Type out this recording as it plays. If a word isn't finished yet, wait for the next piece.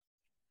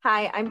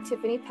Hi, I'm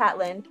Tiffany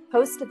Patland,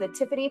 host of the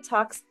Tiffany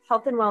Talks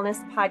Health and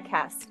Wellness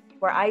podcast,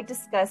 where I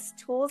discuss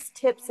tools,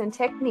 tips, and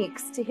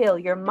techniques to heal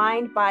your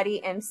mind,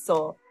 body, and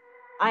soul.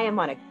 I am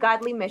on a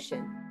godly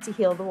mission to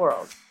heal the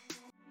world.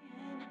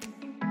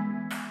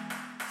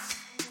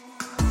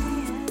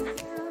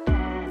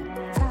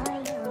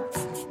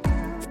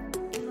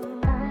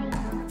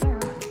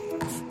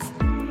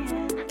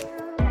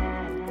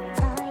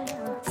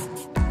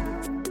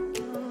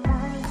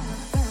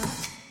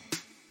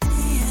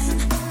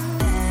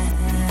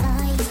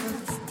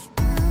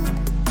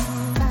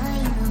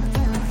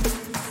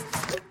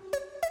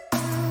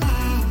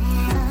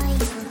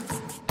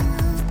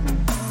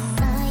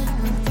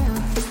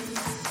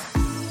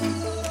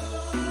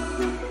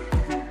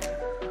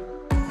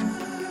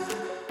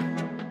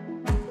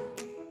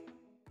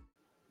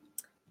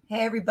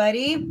 Hey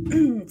everybody,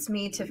 it's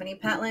me, Tiffany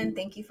Patland.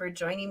 Thank you for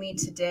joining me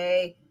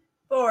today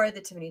for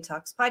the Tiffany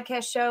Talks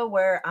podcast show,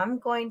 where I'm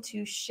going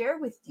to share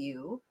with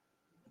you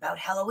about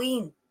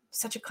Halloween.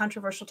 Such a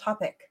controversial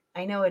topic.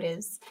 I know it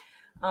is.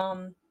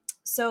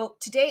 So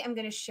today I'm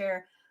going to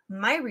share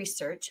my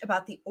research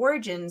about the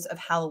origins of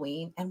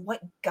Halloween and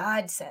what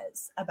God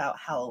says about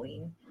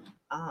Halloween.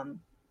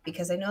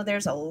 Because I know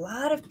there's a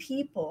lot of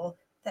people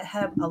that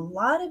have a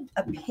lot of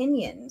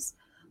opinions,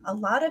 a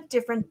lot of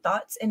different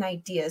thoughts and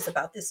ideas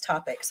about this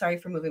topic. Sorry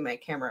for moving my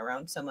camera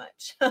around so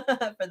much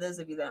for those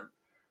of you that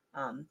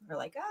are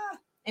like,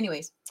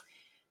 anyways.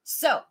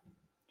 So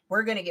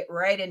we're going to get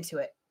right into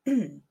it.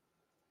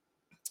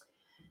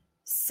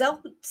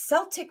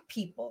 Celtic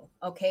people,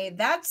 okay,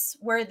 that's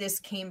where this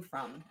came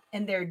from.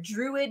 And they're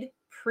Druid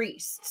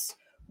priests,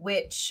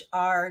 which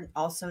are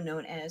also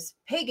known as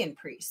pagan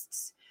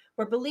priests,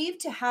 were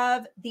believed to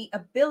have the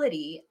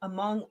ability,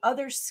 among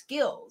other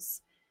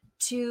skills,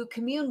 to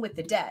commune with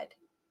the dead.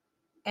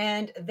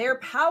 And their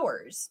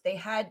powers, they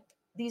had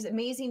these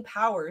amazing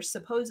powers,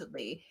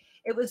 supposedly.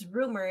 It was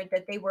rumored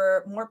that they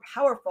were more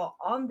powerful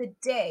on the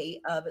day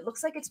of, it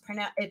looks like it's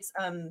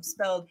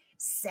spelled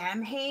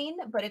Samhain,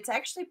 but it's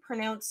actually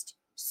pronounced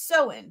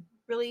Samhain.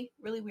 Really,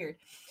 really weird.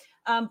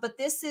 But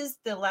this is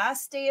the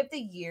last day of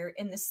the year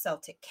in the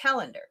Celtic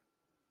calendar.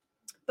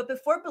 But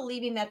before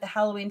believing that the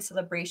Halloween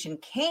celebration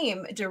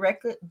came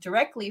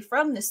directly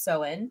from the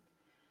Samhain,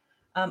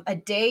 a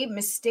day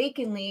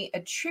mistakenly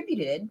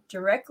attributed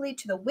directly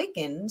to the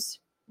Wiccans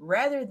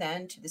rather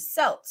than to the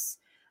Celts.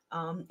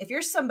 If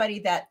you're somebody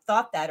that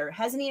thought that or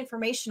has any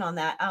information on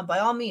that, by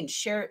all means,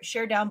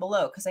 share down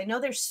below, because I know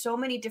there's so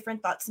many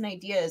different thoughts and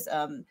ideas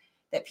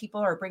that people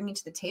are bringing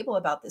to the table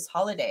about this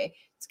holiday.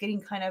 It's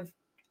getting kind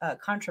of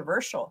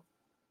controversial,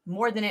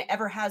 more than it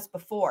ever has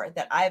before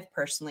that I've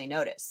personally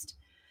noticed.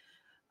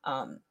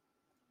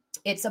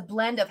 It's a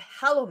blend of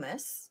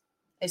Hallowmas,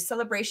 a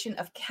celebration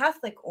of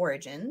Catholic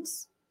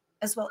origins,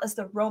 as well as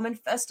the Roman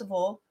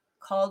festival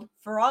called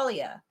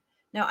Feralia.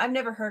 Now, I've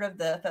never heard of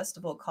the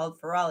festival called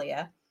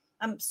Feralia.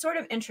 I'm sort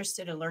of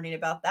interested in learning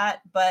about that,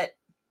 but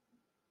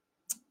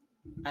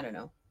I don't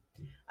know.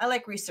 I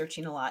like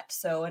researching a lot.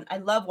 And I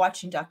love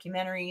watching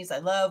documentaries. I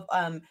love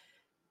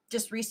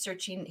just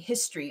researching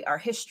history, our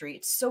history.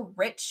 It's so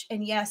rich.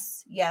 And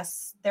yes,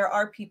 there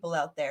are people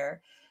out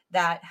there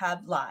that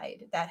have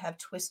lied, that have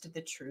twisted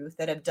the truth,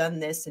 that have done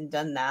this and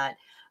done that.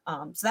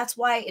 So that's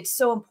why it's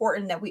so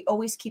important that we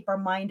always keep our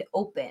mind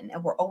open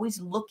and we're always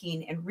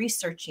looking and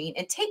researching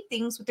and take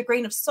things with a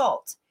grain of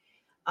salt.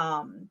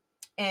 But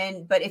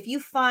if you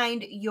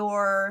find if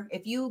your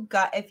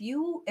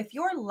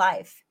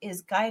life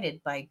is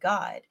guided by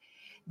God,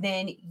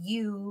 then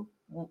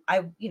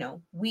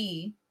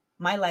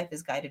my life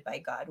is guided by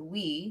God.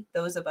 We,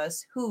 those of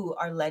us who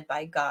are led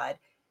by God,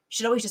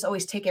 should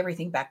always take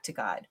everything back to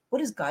God. What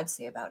does God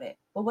say about it?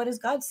 Well, what does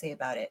God say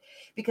about it?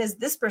 Because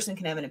this person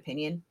can have an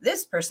opinion.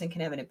 This person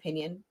can have an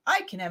opinion.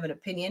 I can have an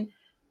opinion,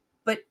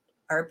 but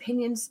our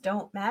opinions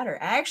don't matter.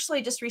 I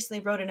actually just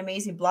recently wrote an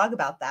amazing blog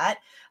about that.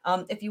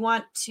 If you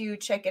want to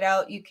check it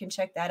out, you can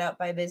check that out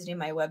by visiting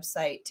my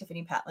website,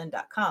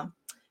 tiffanypatland.com.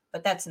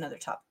 But that's another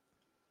topic.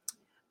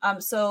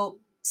 So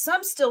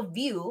some still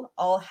view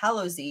All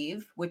Hallows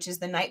Eve, which is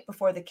the night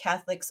before the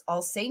Catholics'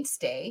 All Saints'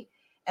 Day,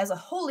 as a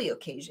holy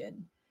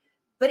occasion,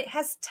 but it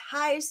has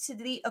ties to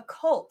the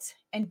occult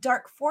and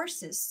dark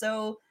forces.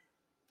 So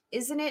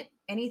isn't it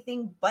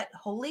anything but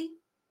holy?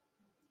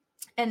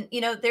 And,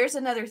 there's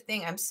another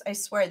thing. I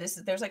swear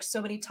there's like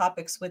so many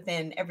topics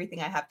within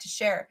everything I have to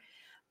share,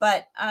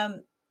 but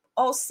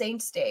All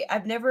Saints' Day,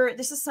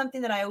 this is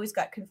something that I always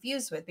got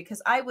confused with,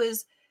 because I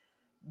was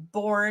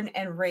born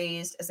and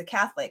raised as a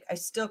Catholic. I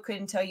still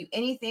couldn't tell you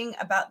anything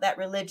about that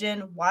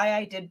religion, why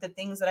I did the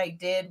things that I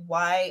did,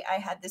 why I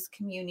had this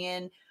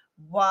communion,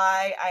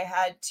 why I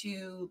had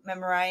to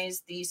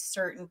memorize these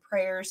certain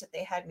prayers that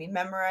they had me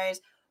memorize,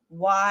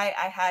 why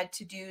I had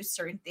to do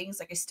certain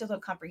things. Like, I still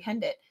don't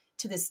comprehend it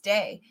to this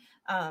day.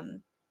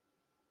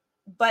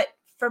 But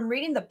from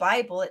reading the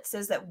Bible, it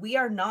says that we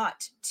are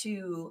not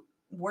to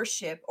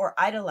worship or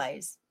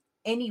idolize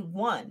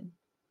anyone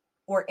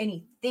or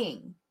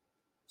anything.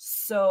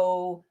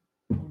 So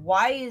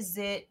why is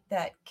it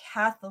that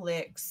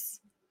Catholics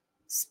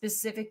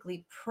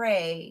specifically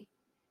pray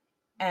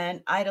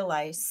and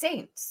idolize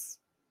saints.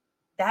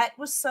 That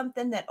was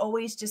something that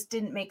always just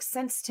didn't make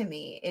sense to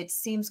me. It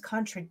seems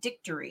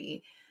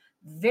contradictory,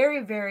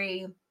 very,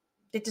 very,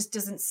 it just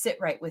doesn't sit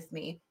right with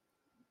me.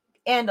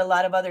 And a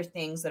lot of other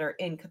things that are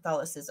in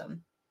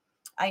Catholicism.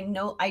 I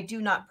know I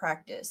do not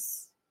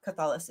practice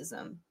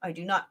Catholicism. I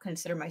do not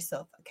consider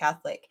myself a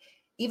Catholic,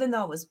 even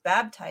though I was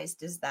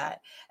baptized as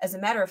that. As a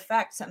matter of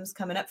fact, something's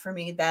coming up for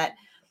me that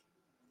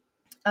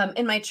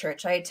in my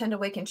church, I attend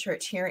Awaken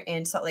Church here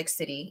in Salt Lake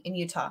City in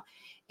Utah.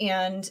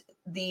 And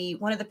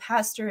one of the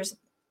pastors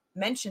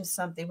mentioned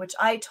something which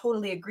I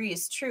totally agree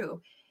is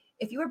true.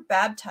 If you were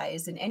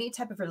baptized in any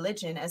type of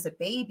religion as a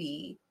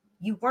baby,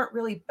 you weren't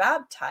really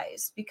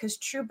baptized, because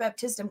true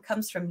baptism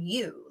comes from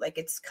you. Like,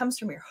 it comes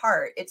from your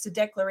heart. It's a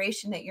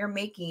declaration that you're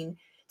making.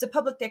 It's a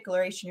public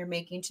declaration you're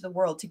making to the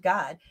world, to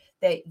God,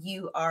 that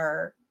you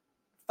are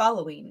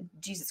following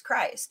Jesus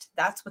Christ.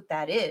 That's what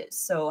that is.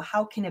 So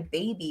how can a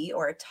baby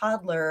or a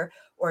toddler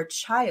or a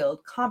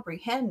child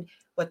comprehend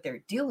what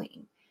they're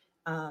doing?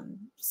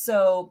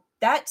 So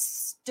that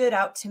stood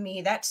out to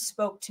me. That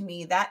spoke to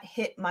me. That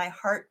hit my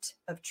heart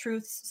of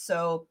truths.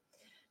 So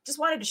just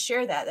wanted to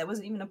share that. That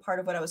wasn't even a part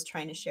of what I was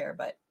trying to share,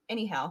 but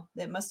anyhow,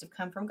 that must have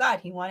come from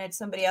God. He wanted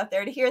somebody out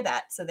there to hear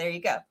that. So there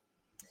you go.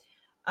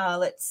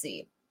 Let's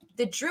see.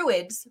 The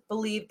Druids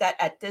believed that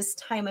at this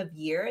time of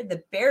year,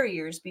 the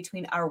barriers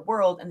between our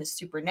world and the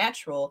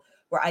supernatural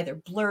were either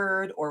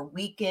blurred or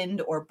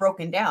weakened or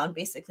broken down,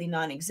 basically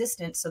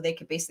non-existent, so they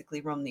could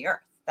basically roam the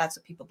earth. That's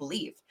what people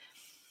believe.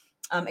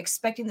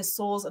 Expecting the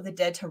souls of the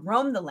dead to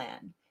roam the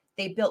land,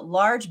 they built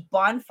large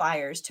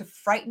bonfires to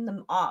frighten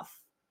them off,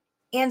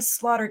 and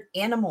slaughtered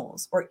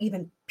animals or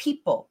even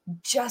people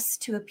just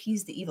to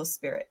appease the evil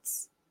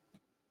spirits.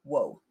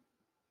 Whoa.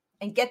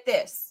 And get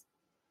this.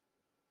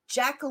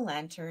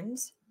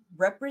 Jack-o'-lanterns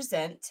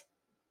represent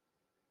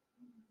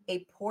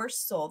a poor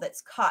soul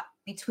that's caught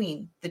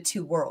between the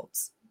two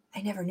worlds.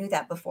 I never knew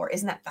that before.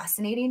 Isn't that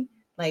fascinating?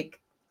 Like,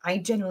 I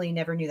genuinely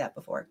never knew that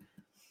before.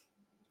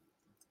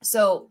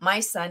 So my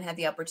son had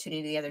the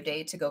opportunity the other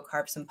day to go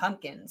carve some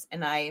pumpkins,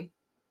 and I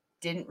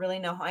didn't really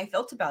know how I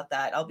felt about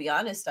that. I'll be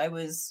honest,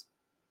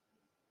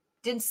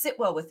 didn't sit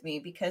well with me,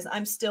 because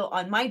I'm still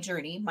on my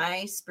journey,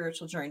 my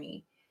spiritual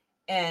journey.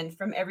 And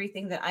from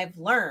everything that I've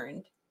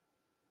learned,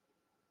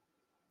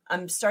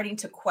 I'm starting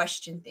to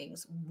question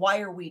things. Why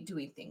are we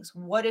doing things?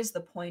 What is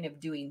the point of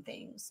doing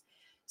things?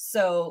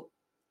 So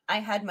I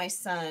had my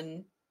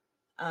son,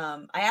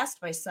 I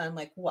asked my son,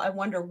 like, well, I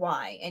wonder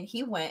why. And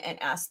he went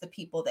and asked the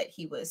people that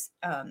he was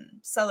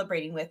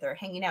celebrating with or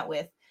hanging out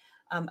with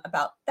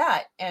about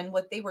that. And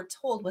what they were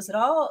told was it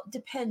all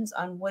depends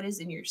on what is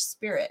in your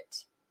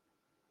spirit.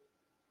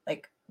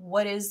 Like,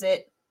 what is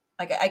it?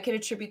 Like, I could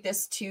attribute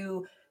this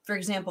to, for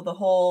example, the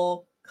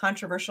whole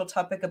controversial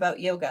topic about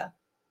yoga.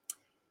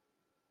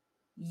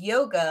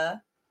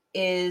 Yoga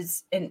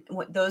is, and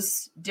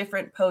those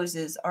different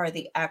poses are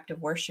the act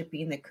of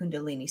worshiping the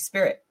Kundalini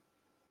spirit.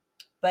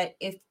 But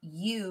if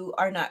you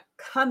are not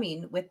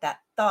coming with that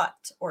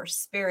thought or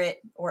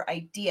spirit or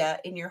idea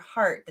in your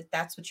heart that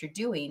that's what you're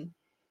doing,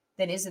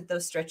 then isn't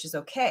those stretches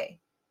okay?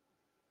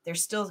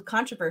 There's still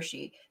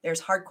controversy.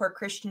 There's hardcore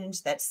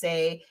Christians that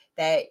say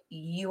that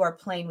you are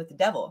playing with the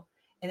devil.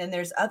 And then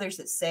there's others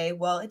that say,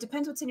 well, it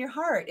depends what's in your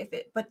heart.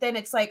 But then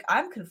it's like,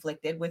 I'm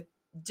conflicted with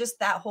just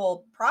that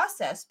whole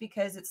process,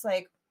 because it's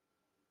like,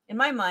 in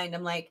my mind,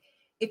 I'm like,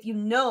 if you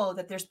know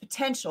that there's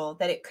potential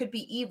that it could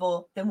be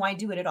evil, then why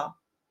do it at all?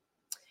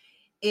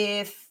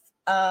 If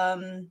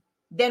then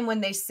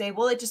when they say,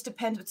 well, it just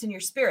depends what's in your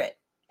spirit.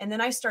 And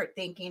then I start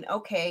thinking,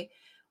 okay,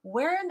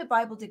 where in the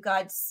Bible did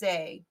God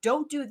say,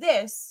 don't do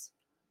this,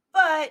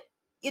 but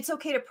it's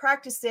okay to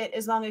practice it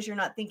as long as you're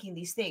not thinking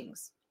these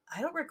things?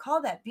 I don't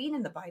recall that being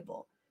in the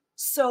Bible.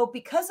 So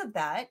because of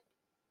that,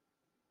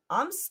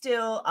 I'm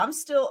still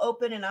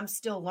open, and I'm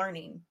still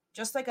learning,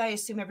 just like I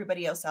assume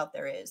everybody else out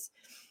there is.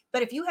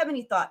 But if you have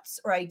any thoughts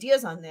or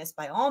ideas on this,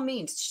 by all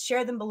means,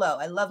 share them below.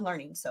 I love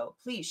learning, so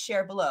please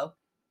share below.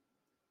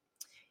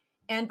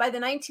 And by the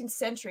 19th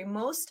century,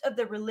 most of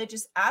the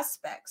religious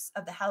aspects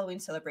of the Halloween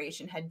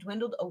celebration had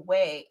dwindled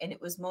away, and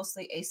it was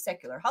mostly a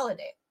secular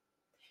holiday,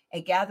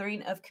 a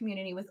gathering of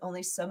community with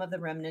only some of the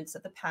remnants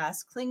of the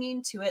past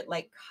clinging to it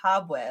like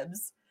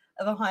cobwebs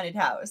of a haunted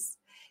house.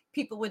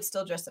 People would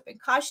still dress up in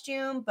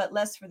costume, but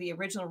less for the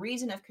original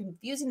reason of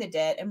confusing the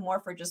dead and more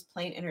for just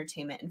plain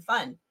entertainment and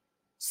fun.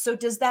 So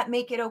does that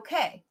make it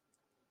okay?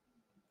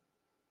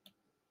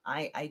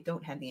 I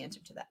don't have the answer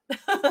to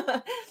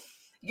that.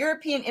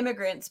 European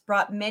immigrants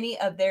brought many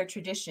of their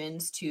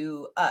traditions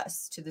to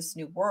us, to this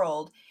new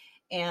world.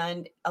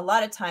 And a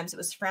lot of times it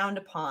was frowned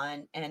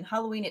upon, and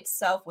Halloween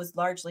itself was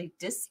largely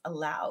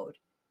disallowed,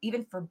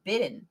 even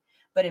forbidden.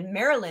 But in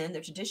Maryland, the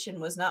tradition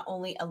was not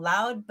only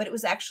allowed, but it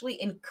was actually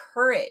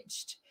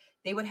encouraged.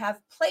 They would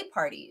have play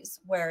parties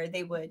where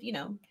they would,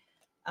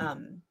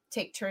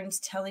 take turns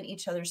telling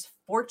each other's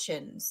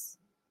fortunes.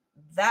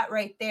 That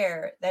right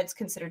there, that's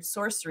considered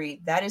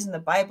sorcery. That is in the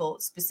Bible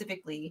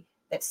specifically,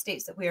 that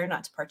states that we are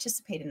not to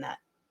participate in that.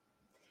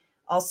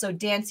 Also,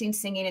 dancing,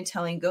 singing, and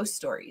telling ghost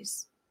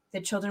stories.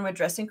 The children would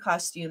dress in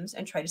costumes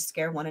and try to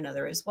scare one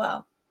another as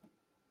well.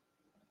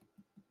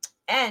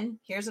 And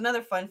here's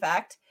another fun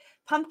fact.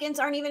 Pumpkins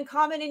aren't even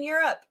common in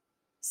Europe.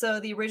 So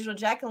the original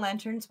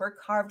jack-o'-lanterns were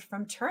carved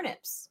from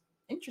turnips.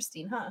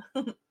 Interesting, huh?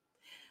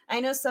 I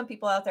know some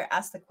people out there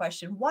ask the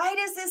question, why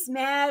does this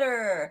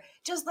matter?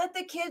 Just let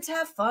the kids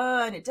have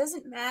fun. It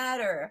doesn't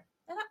matter.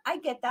 And I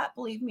get that.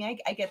 Believe me,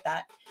 I get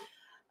that.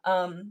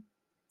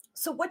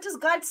 So what does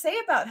God say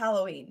about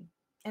Halloween?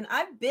 And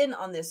I've been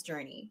on this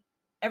journey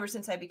ever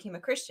since I became a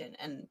Christian.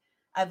 And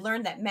I've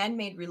learned that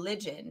man-made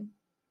religion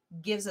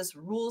gives us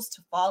rules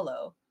to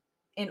follow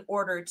in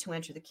order to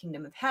enter the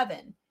kingdom of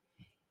heaven.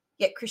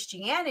 Yet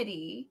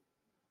Christianity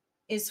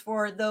is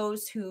for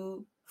those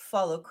who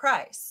follow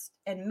Christ.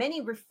 And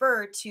many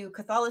refer to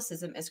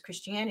Catholicism as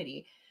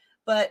Christianity.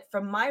 But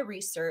from my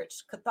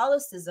research,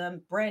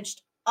 Catholicism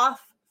branched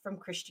off from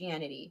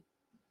Christianity.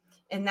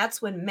 And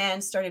that's when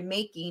man started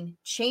making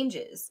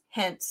changes,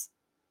 hence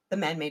the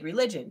man-made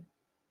religion,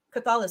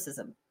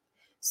 Catholicism.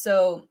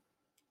 So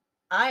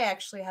I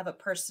actually have a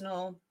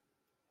personal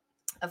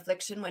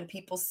affliction when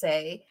people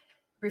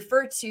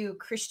refer to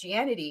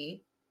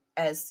Christianity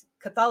as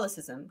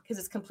Catholicism, because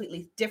it's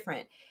completely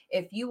different.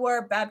 If you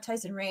are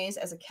baptized and raised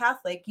as a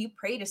Catholic, you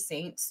pray to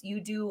saints,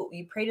 you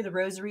pray to the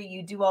rosary,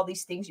 you do all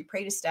these things, you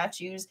pray to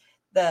statues,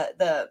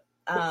 to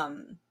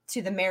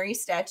the Mary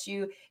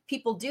statue.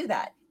 People do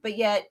that. But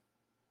yet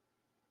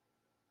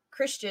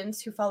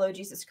Christians who follow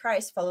Jesus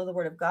Christ follow the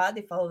word of God,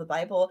 they follow the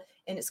Bible,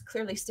 and it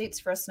clearly states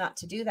for us not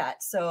to do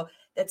that. So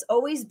that's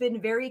always been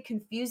very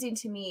confusing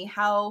to me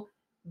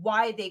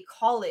why they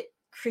call it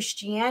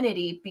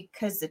Christianity,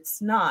 because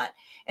it's not.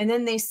 And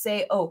then they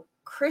say, oh,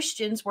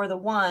 Christians were the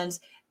ones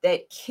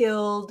that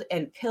killed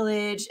and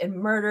pillaged and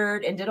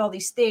murdered and did all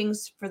these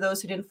things for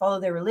those who didn't follow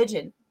their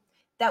religion.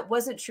 That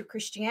wasn't true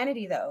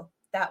Christianity, though.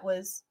 That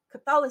was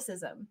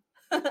Catholicism.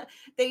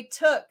 They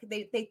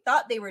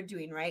thought they were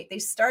doing right. They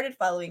started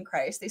following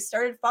Christ. They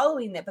started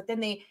following that, but then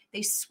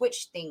they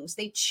switched things.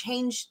 They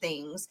changed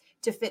things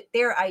to fit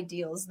their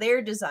ideals,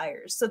 their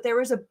desires. So there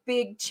was a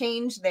big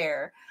change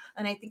there.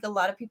 And I think a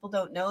lot of people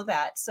don't know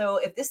that. So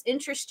if this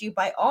interests you,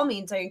 by all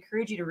means, I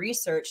encourage you to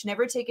research.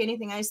 Never take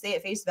anything I say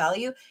at face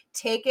value.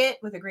 Take it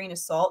with a grain of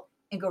salt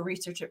and go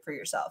research it for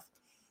yourself.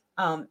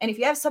 And if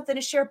you have something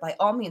to share, by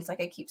all means,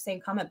 like I keep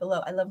saying, comment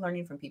below. I love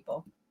learning from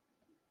people.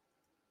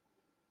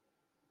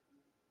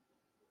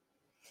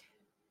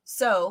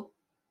 So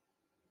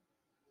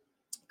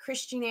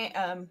Christianity,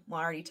 I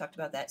already talked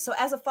about that. So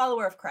as a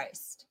follower of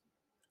Christ,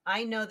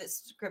 I know that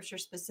scripture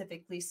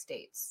specifically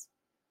states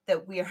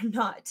that we are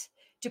not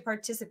to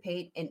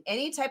participate in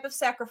any type of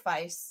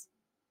sacrifice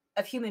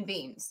of human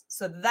beings.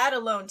 So that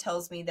alone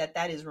tells me that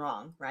that is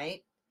wrong,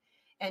 right?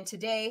 And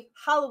today,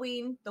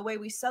 Halloween, the way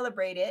we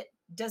celebrate it,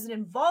 doesn't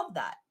involve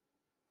that.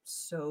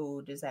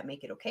 So does that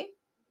make it okay?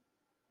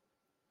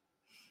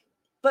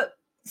 But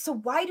so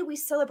why do we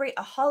celebrate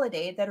a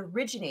holiday that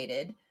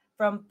originated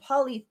from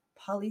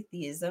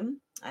polytheism?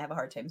 I have a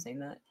hard time saying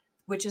that,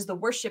 which is the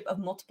worship of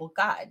multiple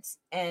gods,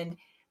 and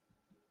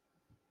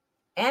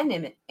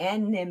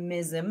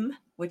animism,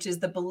 which is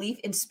the belief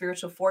in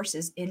spiritual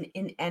forces in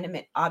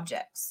inanimate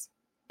objects.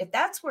 If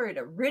that's where it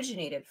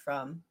originated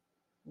from,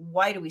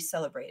 why do we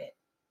celebrate it?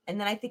 And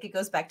then I think it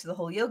goes back to the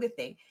whole yoga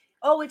thing.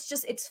 Oh,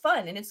 it's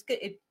fun and it's good.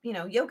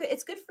 Yoga,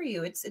 it's good for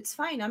you. It's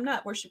fine. I'm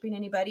not worshiping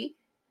anybody.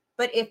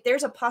 But if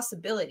there's a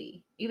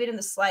possibility, even in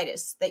the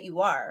slightest, that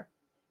you are,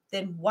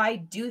 then why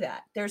do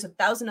that? There's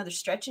 1,000 other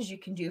stretches you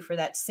can do for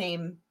that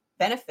same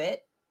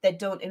benefit that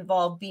don't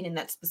involve being in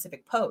that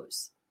specific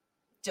pose.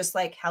 Just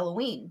like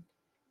Halloween.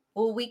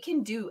 Well, we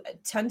can do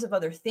tons of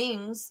other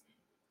things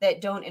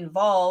that don't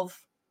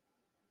involve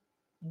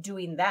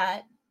doing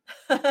that.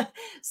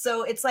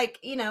 So it's like,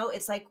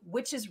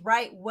 which is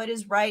right, what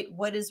is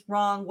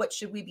wrong, what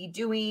should we be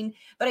doing?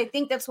 But I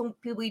think that's when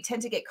we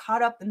tend to get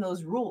caught up in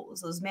those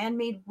rules, those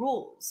man-made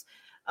rules.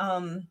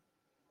 So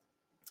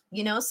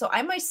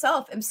I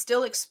myself am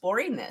still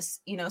exploring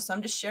this, so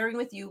I'm just sharing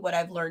with you what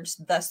I've learned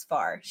thus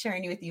far,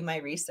 sharing with you my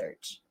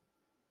research.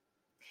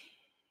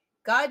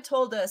 God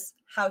told us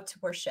how to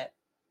worship,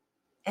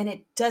 and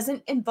it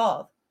doesn't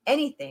involve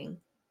anything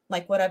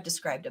like what I've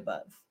described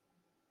above.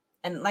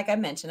 And like I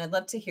mentioned, I'd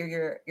love to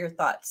hear your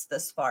thoughts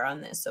thus far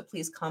on this. So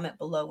please comment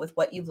below with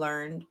what you've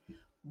learned.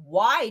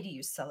 Why do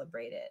you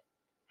celebrate it?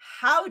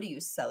 How do you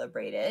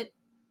celebrate it?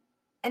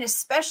 And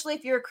especially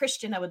if you're a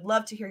Christian, I would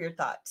love to hear your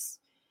thoughts.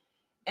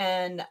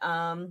 And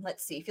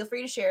let's see, feel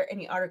free to share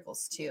any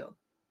articles too.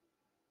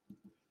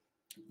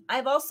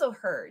 I've also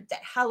heard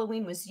that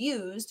Halloween was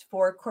used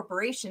for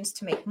corporations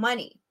to make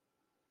money.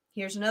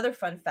 Here's another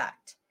fun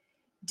fact.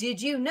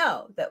 Did you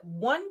know that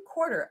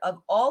 1/4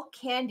 of all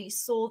candy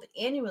sold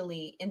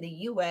annually in the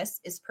US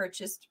is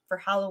purchased for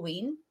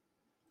Halloween?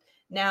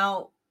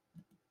 Now,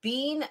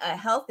 being a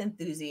health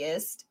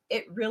enthusiast,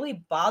 it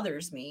really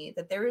bothers me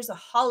that there is a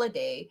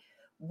holiday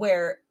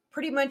where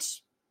pretty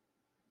much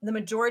the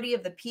majority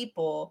of the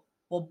people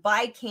will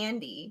buy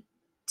candy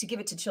to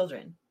give it to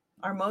children,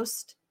 our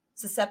most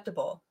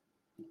susceptible,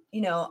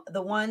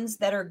 the ones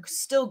that are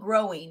still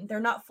growing.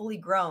 They're not fully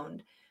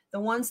grown. the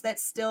ones that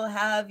still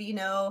have,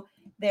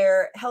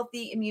 their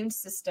healthy immune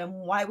system,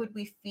 why would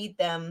we feed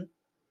them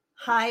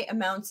high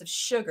amounts of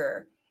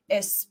sugar,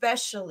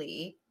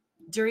 especially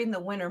during the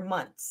winter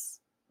months?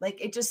 Like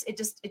it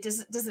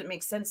doesn't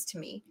make sense to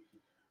me.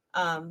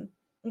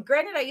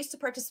 Granted, I used to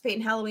participate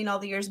in Halloween all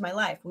the years of my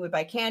life. We would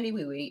buy candy,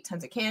 we would eat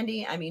tons of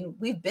candy. I mean,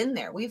 we've been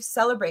there, we've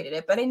celebrated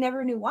it, but I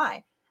never knew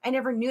why. I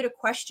never knew to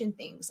question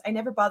things. I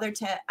never bothered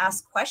to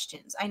ask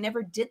questions. I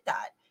never did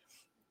that.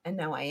 And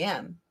now I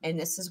am. And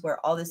this is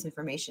where all this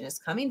information is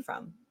coming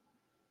from.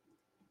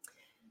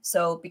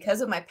 So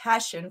because of my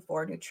passion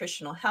for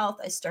nutritional health,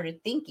 I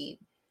started thinking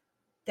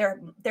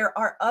there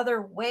are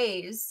other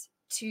ways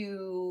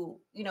to,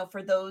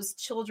 for those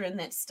children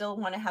that still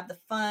want to have the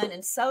fun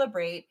and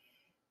celebrate,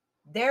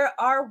 there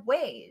are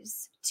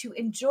ways to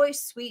enjoy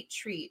sweet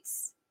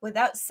treats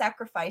without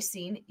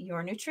sacrificing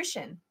your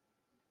nutrition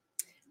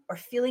or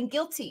feeling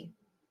guilty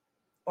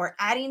or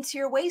adding to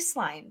your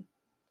waistline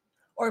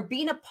or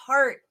being a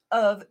part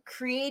of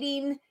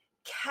creating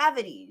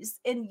cavities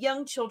in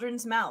young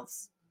children's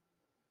mouths.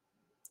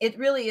 It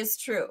really is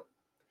true.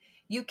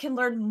 You can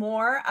learn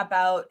more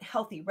about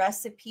healthy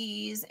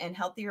recipes and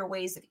healthier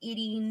ways of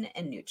eating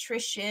and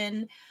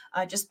nutrition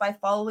just by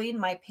following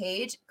my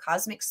page,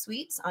 Cosmic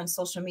Sweets, on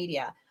social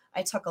media.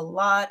 I talk a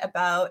lot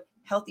about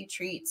healthy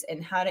treats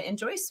and how to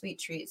enjoy sweet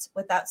treats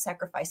without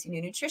sacrificing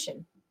your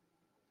nutrition.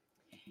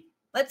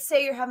 Let's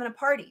say you're having a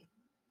party.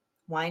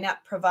 Why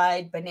not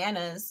provide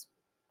bananas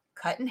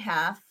cut in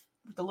half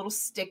with a little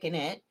stick in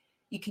it?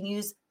 You can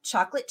use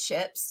chocolate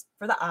chips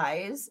for the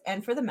eyes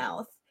and for the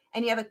mouth,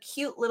 and you have a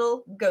cute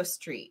little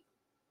ghost treat.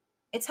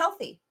 It's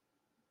healthy.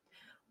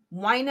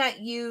 Why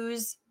not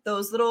use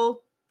those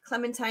little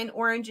clementine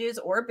oranges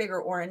or bigger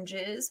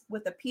oranges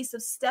with a piece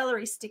of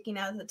celery sticking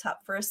out of the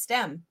top for a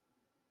stem?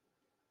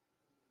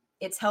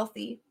 It's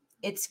healthy.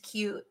 It's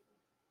cute.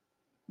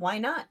 Why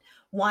not?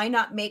 Why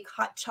not make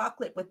hot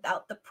chocolate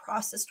without the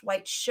processed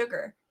white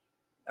sugar?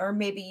 Or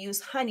maybe use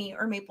honey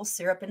or maple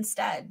syrup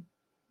instead.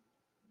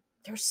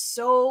 There's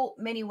so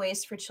many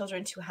ways for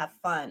children to have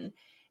fun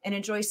and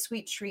enjoy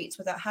sweet treats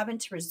without having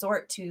to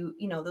resort to,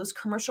 those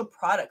commercial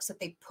products that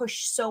they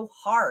push so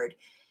hard.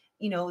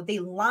 They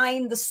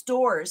line the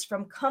stores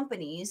from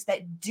companies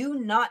that do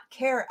not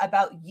care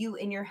about you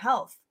and your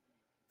health.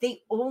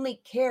 They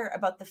only care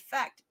about the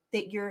fact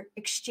that you're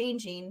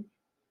exchanging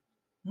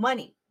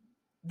money,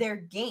 their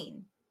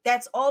gain.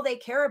 That's all they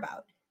care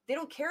about. They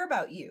don't care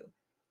about you.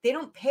 They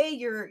don't pay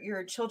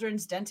your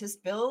children's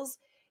dentist bills.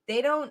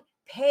 They don't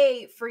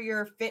pay for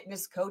your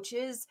fitness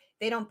coaches.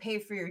 They don't pay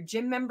for your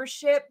gym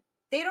membership.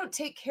 They don't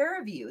take care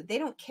of you. They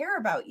don't care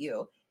about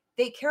you.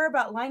 They care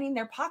about lining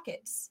their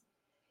pockets.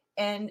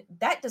 And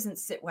that doesn't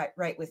sit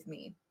right with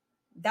me.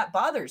 That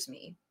bothers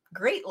me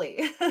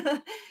greatly.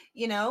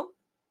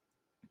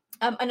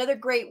 Another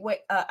great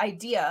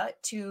idea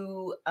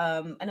to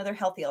another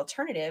healthy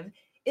alternative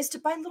is to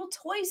buy little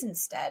toys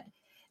instead.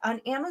 On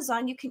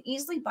Amazon, you can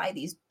easily buy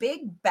these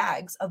big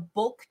bags of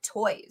bulk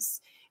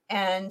toys.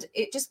 And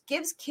it just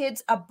gives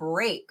kids a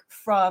break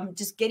from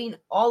just getting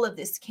all of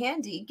this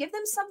candy. Give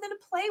them something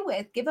to play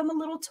with. Give them a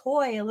little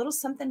toy, a little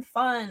something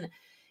fun.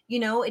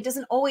 It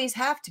doesn't always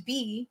have to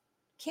be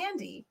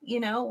candy.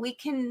 We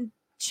can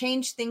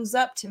change things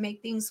up to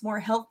make things more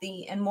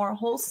healthy and more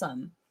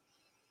wholesome.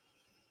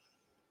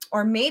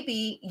 Or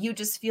maybe you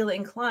just feel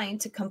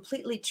inclined to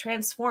completely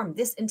transform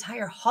this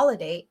entire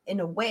holiday in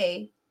a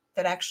way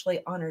that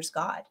actually honors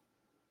God.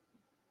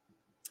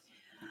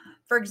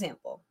 For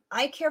example,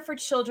 I care for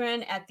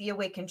children at the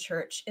Awakened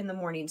Church in the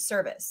morning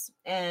service,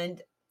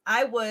 and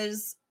I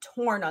was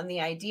torn on the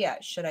idea,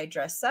 should I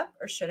dress up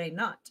or should I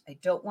not? I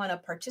don't want to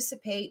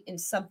participate in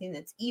something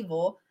that's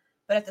evil,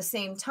 but at the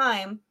same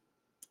time,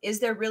 is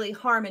there really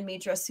harm in me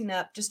dressing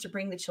up just to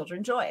bring the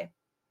children joy?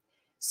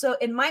 So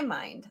in my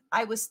mind,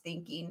 I was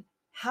thinking,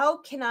 how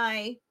can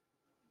I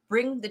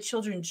bring the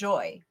children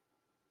joy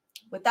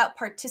without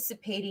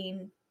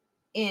participating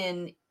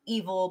in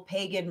evil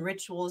pagan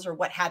rituals or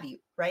what have you,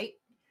 right?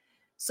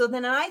 So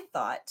then I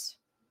thought,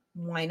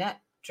 why not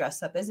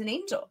dress up as an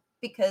angel?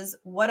 Because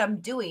what I'm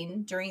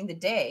doing during the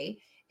day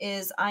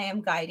is I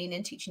am guiding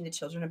and teaching the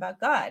children about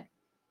God.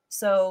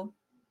 So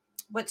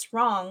what's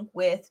wrong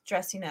with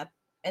dressing up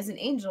as an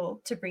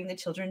angel to bring the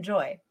children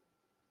joy?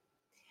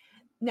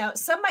 Now,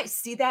 some might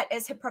see that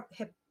as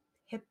hypocrisy.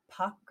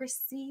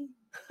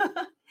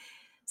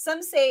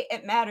 Some say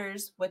it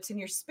matters what's in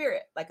your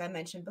spirit, like I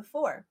mentioned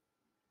before.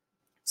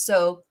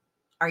 So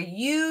are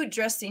you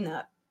dressing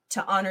up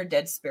to honor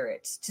dead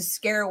spirits, to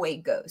scare away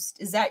ghosts?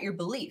 Is that your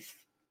belief?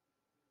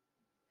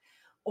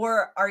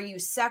 Or are you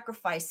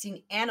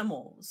sacrificing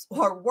animals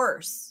or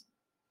worse,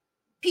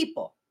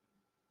 people?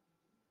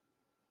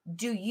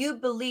 Do you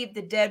believe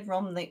the dead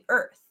roam the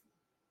earth?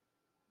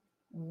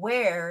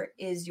 Where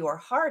is your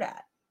heart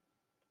at?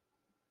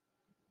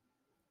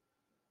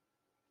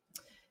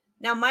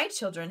 Now, my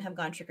children have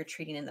gone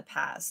trick-or-treating in the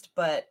past,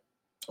 but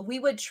we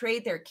would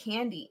trade their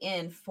candy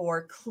in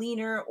for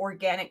cleaner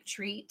organic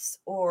treats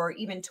or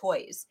even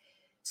toys.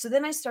 So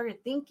then I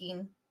started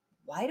thinking,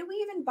 why do we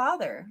even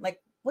bother?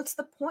 Like, what's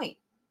the point?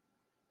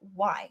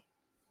 why?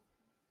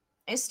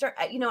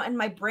 And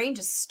my brain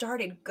just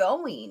started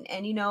going.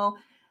 And,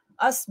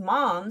 us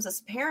moms,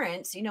 us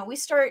parents, we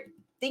start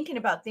thinking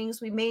about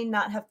things we may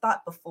not have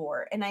thought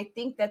before. And I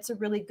think that's a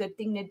really good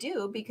thing to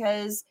do,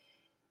 because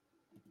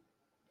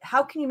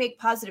how can you make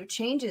positive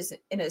changes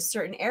in a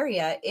certain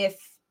area if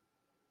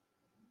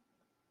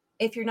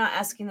you're not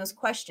asking those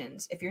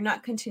questions, if you're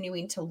not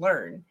continuing to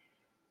learn?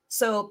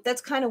 So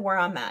that's kind of where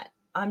I'm at.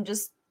 I'm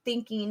just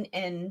thinking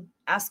and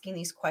asking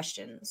these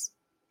questions.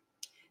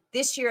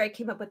 This year I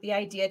came up with the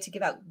idea to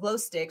give out glow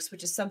sticks,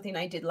 which is something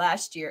I did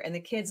last year, and the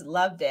kids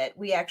loved it.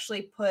 We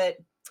actually put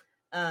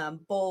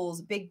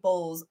big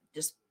bowls,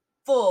 just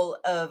full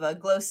of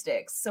glow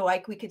sticks. So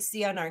like we could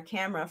see on our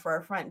camera for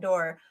our front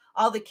door,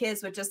 all the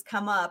kids would just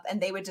come up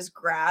and they would just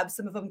grab,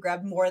 some of them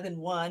grabbed more than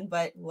one,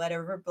 but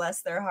whatever,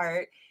 bless their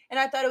heart. And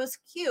I thought it was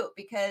cute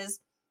because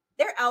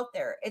they're out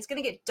there. It's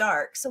going to get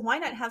dark. So why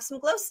not have some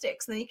glow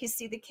sticks? And then you can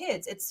see the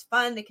kids. It's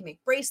fun. They can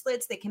make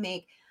bracelets. They can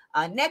make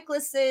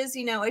necklaces.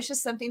 It's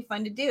just something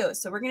fun to do.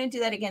 So we're going to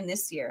do that again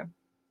this year.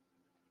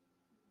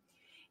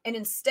 And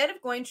instead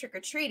of going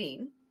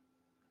trick-or-treating,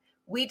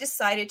 we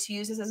decided to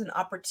use this as an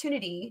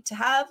opportunity to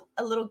have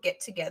a little get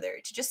together,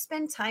 to just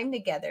spend time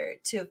together,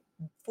 to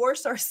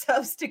force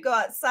ourselves to go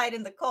outside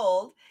in the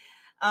cold,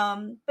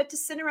 but to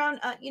sit around,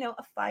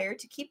 a fire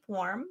to keep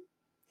warm,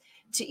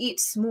 to eat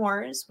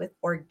s'mores with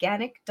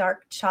organic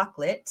dark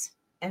chocolate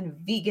and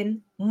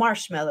vegan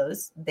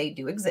marshmallows. They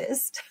do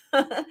exist.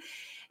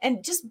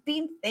 And just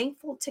being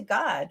thankful to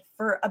God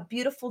for a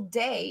beautiful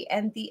day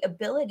and the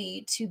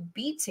ability to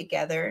be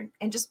together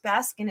and just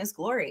bask in his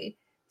glory.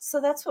 So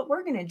that's what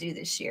we're going to do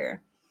this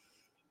year.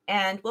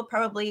 And we'll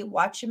probably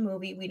watch a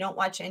movie. We don't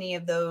watch any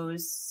of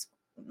those.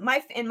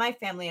 In my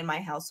family, in my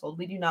household,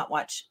 we do not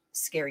watch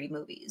scary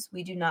movies.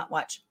 We do not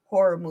watch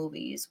horror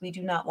movies. We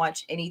do not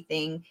watch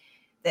anything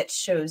that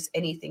shows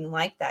anything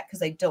like that,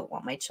 because I don't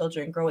want my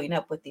children growing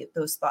up with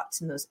those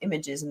thoughts and those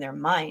images in their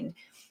mind.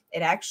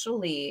 It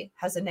actually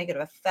has a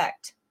negative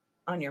effect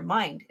on your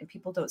mind, and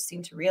people don't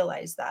seem to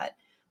realize that.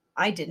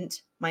 I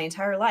didn't my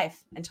entire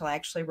life until I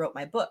actually wrote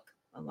my book,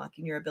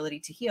 Unlocking Your Ability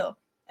to Heal.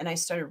 And I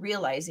started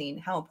realizing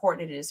how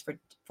important it is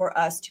for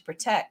us to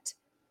protect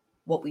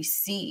what we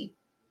see,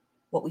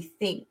 what we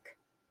think,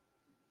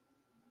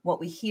 what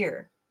we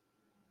hear,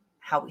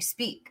 how we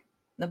speak.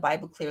 The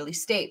Bible clearly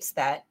states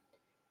that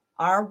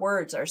our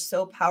words are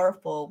so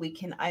powerful, we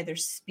can either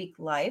speak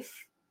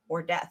life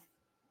or death.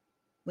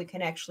 We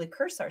can actually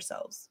curse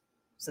ourselves.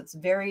 So it's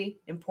very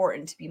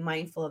important to be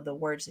mindful of the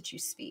words that you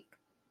speak.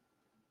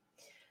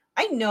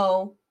 I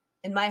know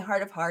in my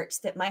heart of hearts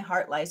that my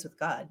heart lies with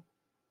God.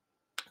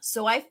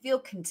 So I feel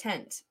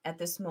content at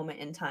this moment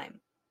in time.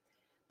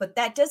 But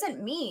that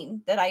doesn't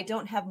mean that I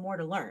don't have more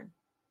to learn.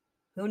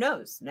 Who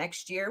knows?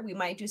 Next year, we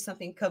might do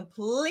something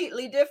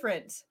completely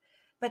different.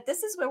 But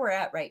this is where we're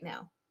at right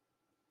now.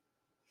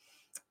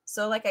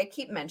 So like I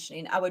keep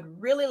mentioning, I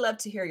would really love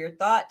to hear your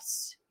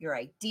thoughts, your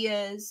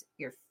ideas,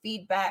 your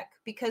feedback,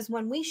 because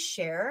when we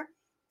share,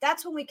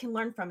 that's when we can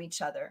learn from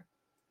each other.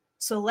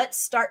 So let's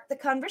start the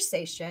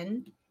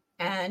conversation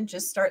and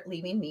just start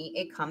leaving me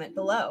a comment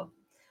below.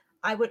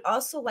 I would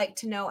also like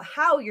to know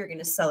how you're going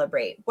to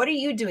celebrate. What are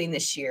you doing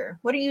this year?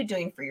 What are you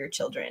doing for your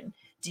children?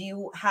 Do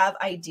you have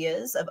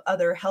ideas of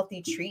other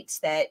healthy treats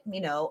that,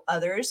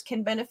 others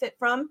can benefit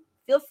from?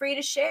 Feel free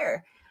to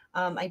share.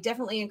 I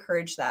definitely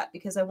encourage that,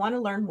 because I want to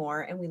learn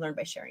more, and we learn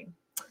by sharing.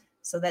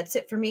 So that's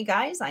it for me,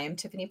 guys. I am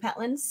Tiffany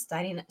Pentland,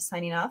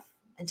 signing off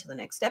until the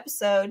next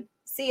episode.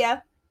 See ya.